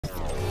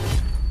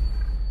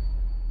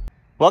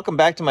Welcome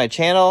back to my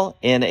channel.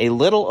 In a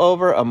little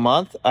over a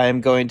month, I am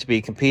going to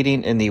be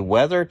competing in the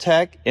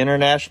WeatherTech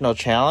International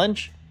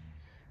Challenge.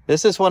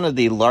 This is one of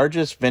the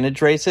largest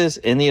vintage races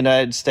in the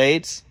United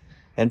States,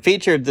 and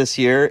featured this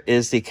year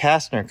is the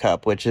Kastner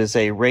Cup, which is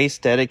a race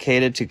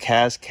dedicated to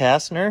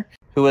Kastner,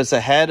 who is the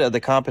head of the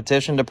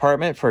competition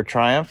department for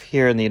Triumph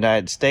here in the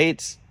United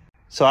States.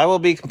 So I will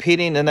be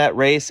competing in that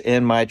race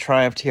in my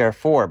Triumph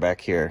TR4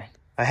 back here.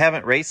 I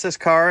haven't raced this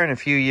car in a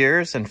few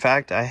years. In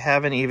fact, I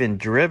haven't even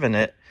driven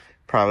it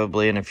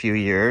probably in a few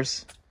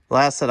years.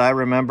 Last that I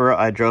remember,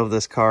 I drove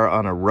this car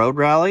on a road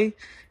rally.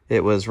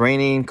 It was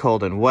raining,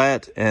 cold and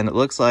wet, and it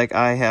looks like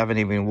I haven't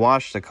even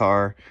washed the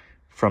car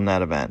from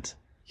that event.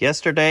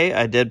 Yesterday,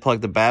 I did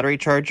plug the battery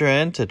charger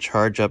in to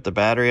charge up the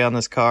battery on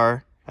this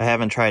car. I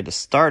haven't tried to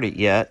start it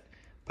yet,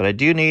 but I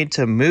do need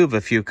to move a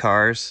few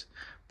cars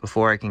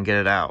before I can get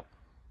it out.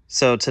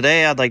 So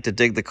today I'd like to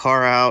dig the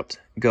car out,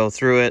 go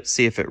through it,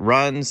 see if it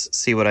runs,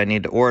 see what I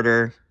need to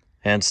order,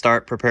 and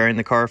start preparing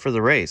the car for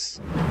the race.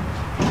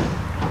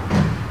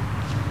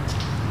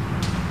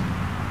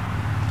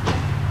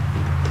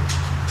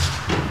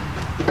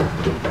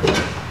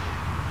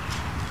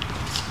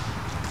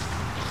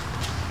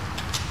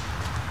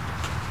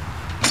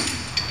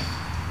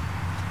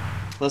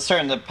 Let's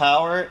turn the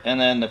power and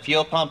then the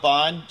fuel pump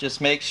on.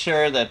 Just make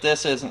sure that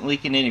this isn't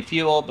leaking any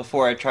fuel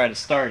before I try to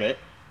start it.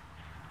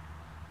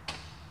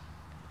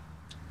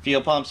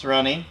 Fuel pump's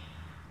running.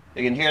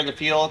 You can hear the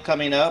fuel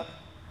coming up.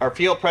 Our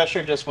fuel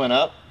pressure just went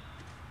up.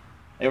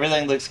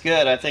 Everything looks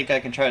good. I think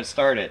I can try to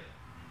start it.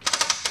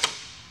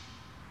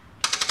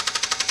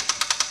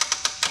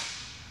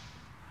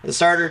 The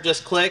starter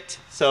just clicked,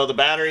 so the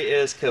battery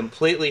is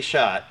completely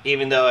shot.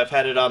 Even though I've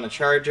had it on the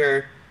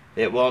charger,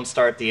 it won't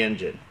start the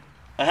engine.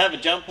 I have a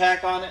jump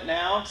pack on it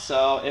now,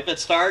 so if it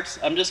starts,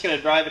 I'm just going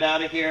to drive it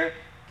out of here,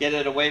 get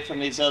it away from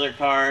these other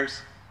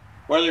cars,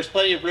 where there's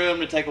plenty of room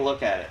to take a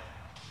look at it.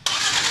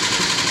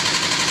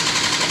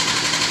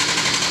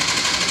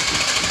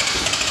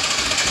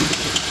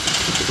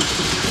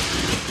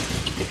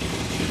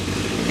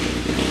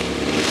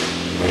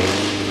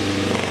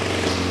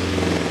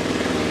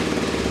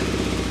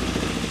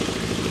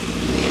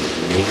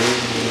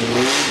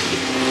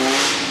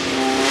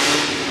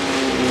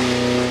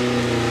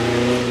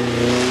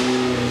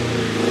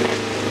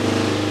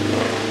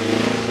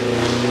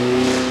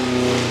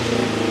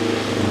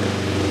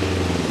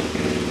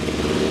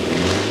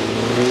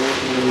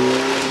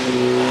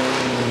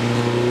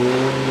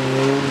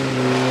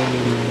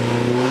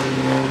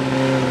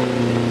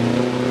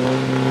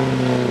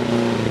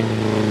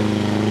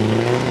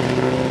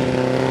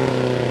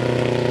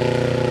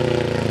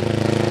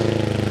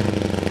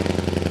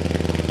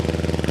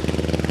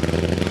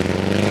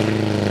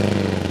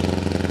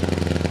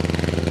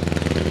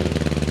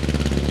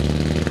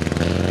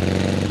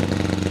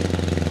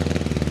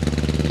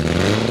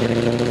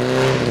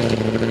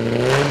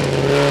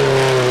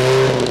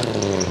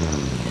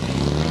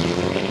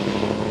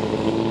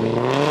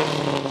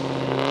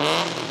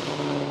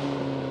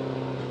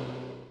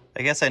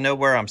 I guess I know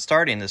where I'm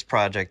starting this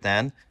project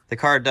then. The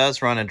car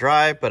does run and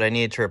drive, but I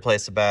need to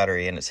replace the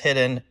battery, and it's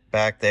hidden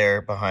back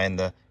there behind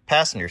the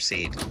passenger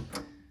seat.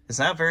 It's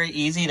not very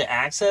easy to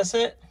access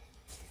it.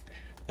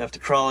 I have to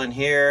crawl in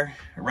here,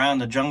 around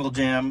the jungle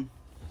gym.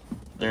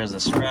 There's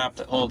a strap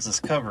that holds this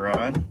cover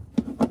on.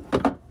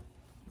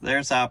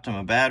 There's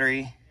Optima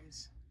battery.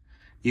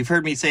 You've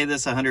heard me say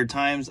this 100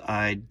 times.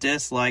 I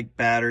dislike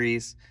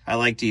batteries. I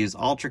like to use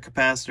ultra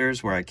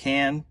capacitors where I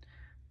can.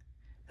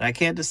 And I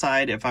can't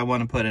decide if I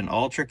want to put an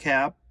ultra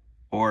cap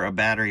or a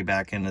battery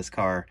back in this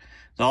car.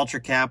 The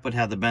ultra cap would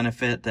have the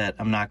benefit that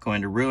I'm not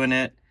going to ruin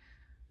it.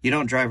 You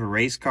don't drive a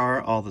race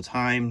car all the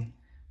time,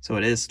 so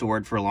it is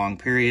stored for long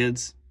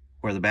periods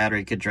where the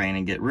battery could drain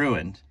and get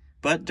ruined.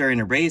 But during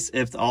a race,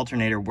 if the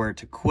alternator were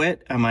to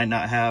quit, I might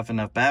not have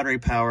enough battery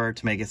power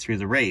to make it through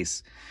the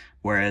race.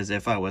 Whereas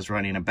if I was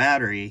running a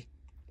battery,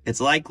 it's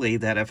likely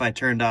that if I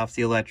turned off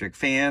the electric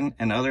fan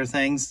and other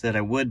things, that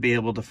I would be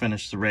able to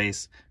finish the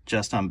race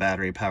just on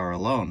battery power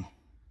alone.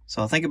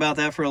 So I'll think about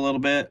that for a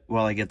little bit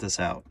while I get this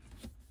out.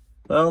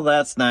 Well,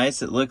 that's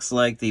nice. It looks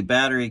like the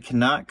battery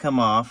cannot come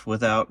off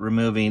without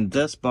removing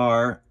this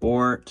bar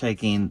or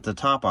taking the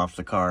top off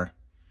the car.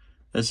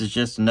 This is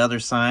just another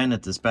sign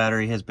that this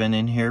battery has been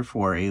in here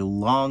for a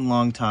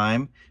long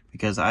time,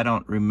 because I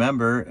don't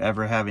remember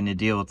ever having to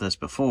deal with this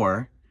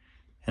before.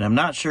 And I'm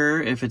not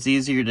sure if it's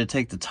easier to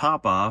take the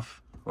top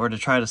off or to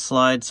try to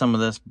slide some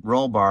of this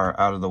roll bar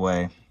out of the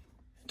way.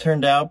 It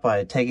turned out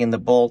by taking the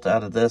bolt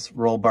out of this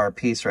roll bar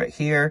piece right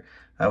here,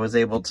 I was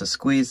able to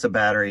squeeze the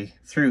battery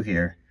through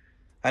here.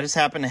 I just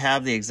happen to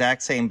have the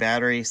exact same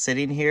battery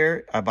sitting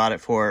here. I bought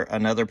it for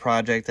another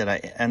project that I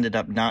ended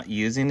up not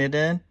using it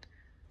in.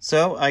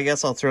 So I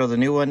guess I'll throw the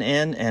new one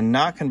in and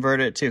not convert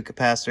it to a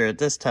capacitor at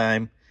this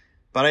time,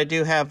 but I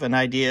do have an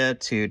idea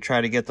to try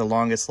to get the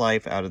longest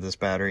life out of this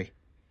battery.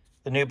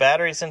 The new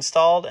battery's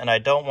installed and I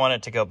don't want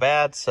it to go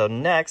bad, so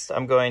next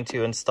I'm going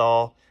to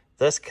install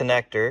this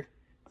connector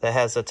that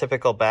has a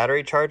typical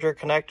battery charger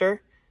connector.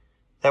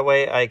 That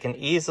way I can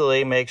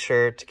easily make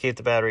sure to keep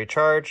the battery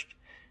charged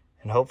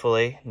and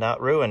hopefully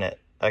not ruin it.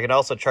 I can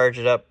also charge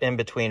it up in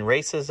between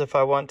races if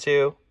I want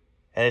to,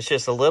 and it's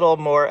just a little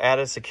more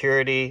added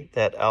security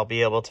that I'll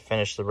be able to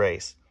finish the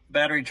race.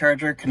 Battery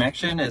charger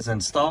connection is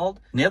installed.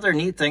 And the other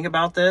neat thing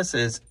about this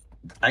is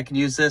I can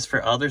use this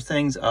for other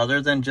things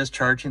other than just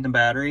charging the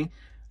battery.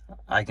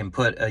 I can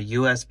put a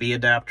USB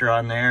adapter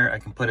on there. I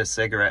can put a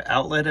cigarette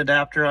outlet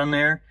adapter on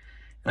there.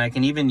 And I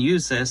can even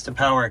use this to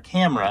power a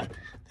camera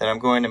that I'm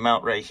going to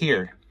mount right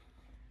here.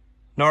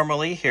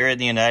 Normally, here in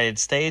the United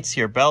States,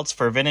 your belts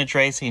for vintage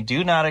racing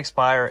do not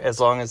expire as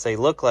long as they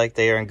look like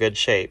they are in good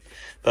shape.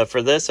 But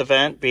for this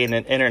event, being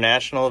an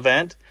international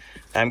event,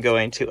 I'm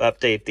going to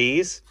update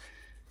these.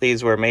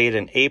 These were made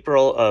in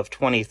April of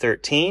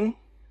 2013.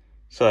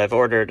 So I've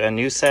ordered a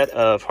new set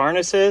of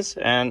harnesses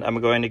and I'm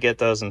going to get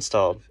those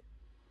installed.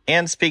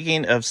 And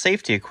speaking of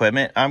safety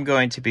equipment, I'm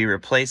going to be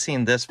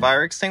replacing this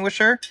fire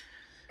extinguisher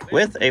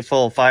with a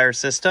full fire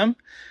system.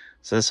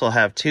 So this will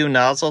have two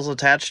nozzles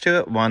attached to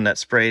it, one that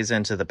sprays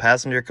into the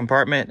passenger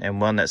compartment and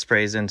one that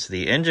sprays into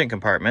the engine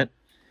compartment.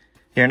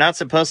 You're not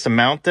supposed to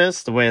mount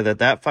this the way that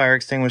that fire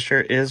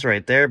extinguisher is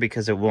right there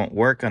because it won't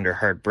work under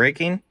hard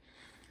braking.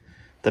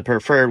 The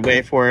preferred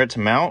way for it to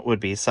mount would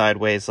be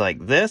sideways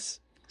like this.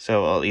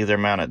 So I'll either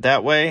mount it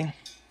that way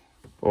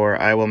or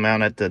I will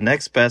mount it the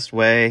next best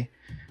way,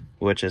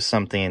 which is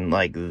something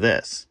like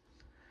this.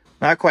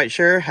 Not quite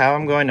sure how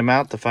I'm going to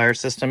mount the fire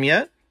system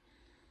yet,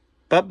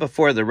 but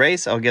before the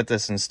race I'll get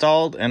this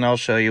installed and I'll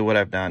show you what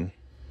I've done.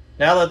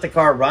 Now that the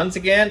car runs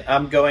again,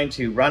 I'm going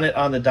to run it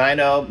on the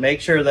dyno,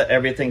 make sure that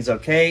everything's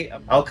okay.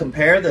 I'll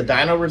compare the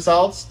dyno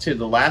results to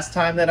the last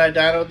time that I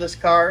dynoed this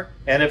car,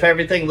 and if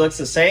everything looks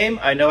the same,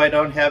 I know I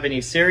don't have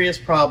any serious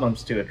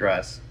problems to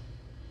address.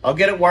 I'll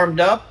get it warmed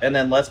up and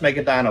then let's make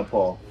a dyno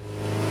pull.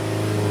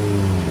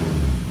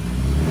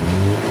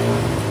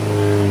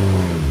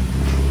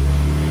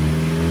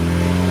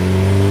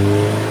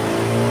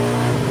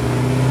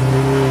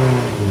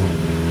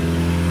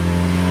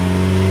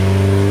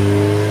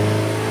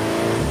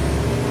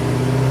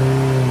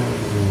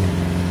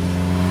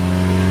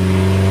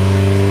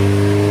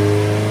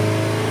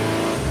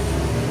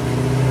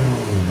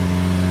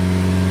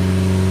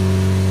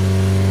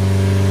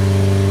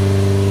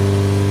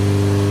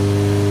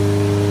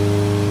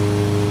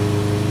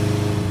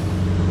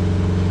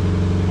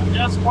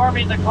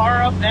 Warming the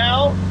car up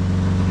now,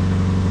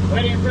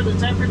 waiting for the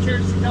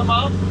temperatures to come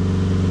up.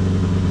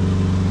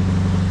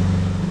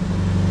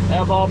 I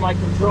have all my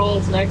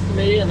controls next to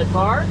me in the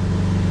car.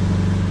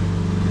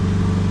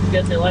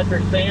 Get the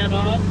electric fan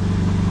on.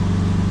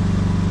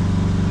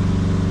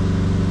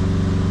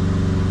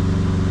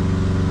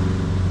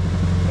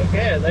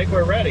 Okay, I think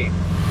we're ready.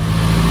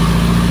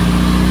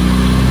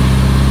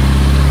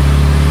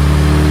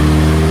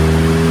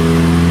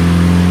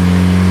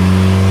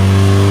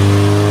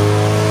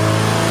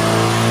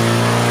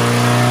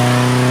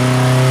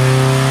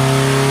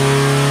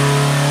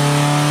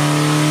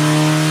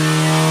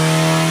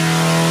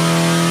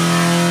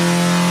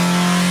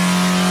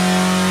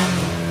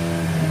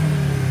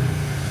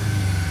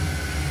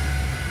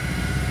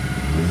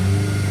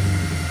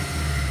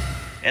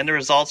 And the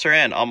results are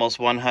in. Almost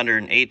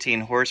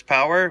 118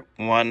 horsepower,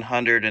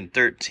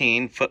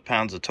 113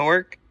 foot-pounds of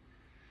torque.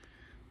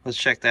 Let's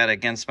check that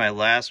against my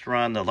last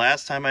run. The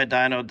last time I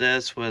dynoed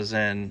this was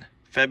in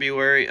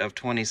February of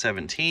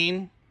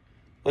 2017.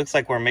 Looks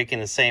like we're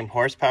making the same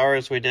horsepower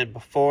as we did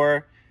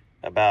before,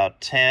 about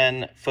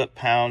 10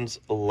 foot-pounds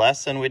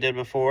less than we did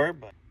before.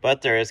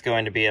 But there is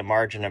going to be a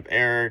margin of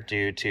error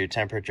due to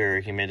temperature,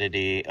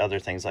 humidity, other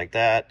things like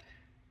that.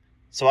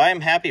 So I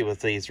am happy with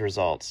these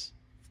results.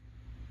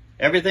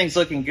 Everything's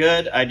looking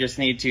good. I just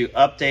need to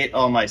update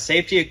all my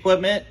safety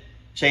equipment,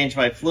 change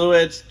my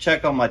fluids,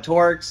 check on my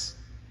torques,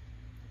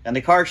 and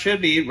the car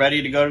should be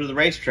ready to go to the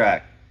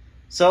racetrack.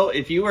 So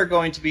if you are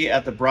going to be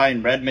at the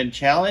Brian Redmond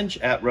Challenge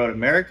at Road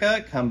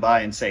America, come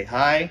by and say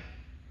hi,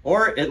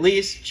 or at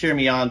least cheer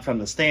me on from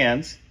the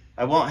stands.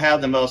 I won't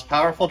have the most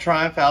powerful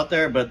Triumph out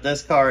there, but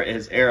this car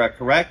is era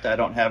correct. I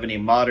don't have any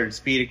modern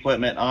speed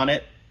equipment on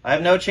it. I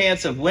have no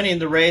chance of winning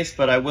the race,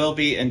 but I will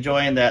be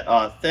enjoying that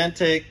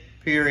authentic,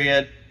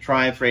 period,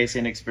 Triumph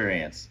racing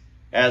experience.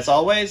 As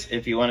always,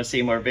 if you want to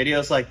see more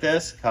videos like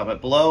this,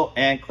 comment below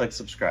and click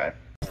subscribe.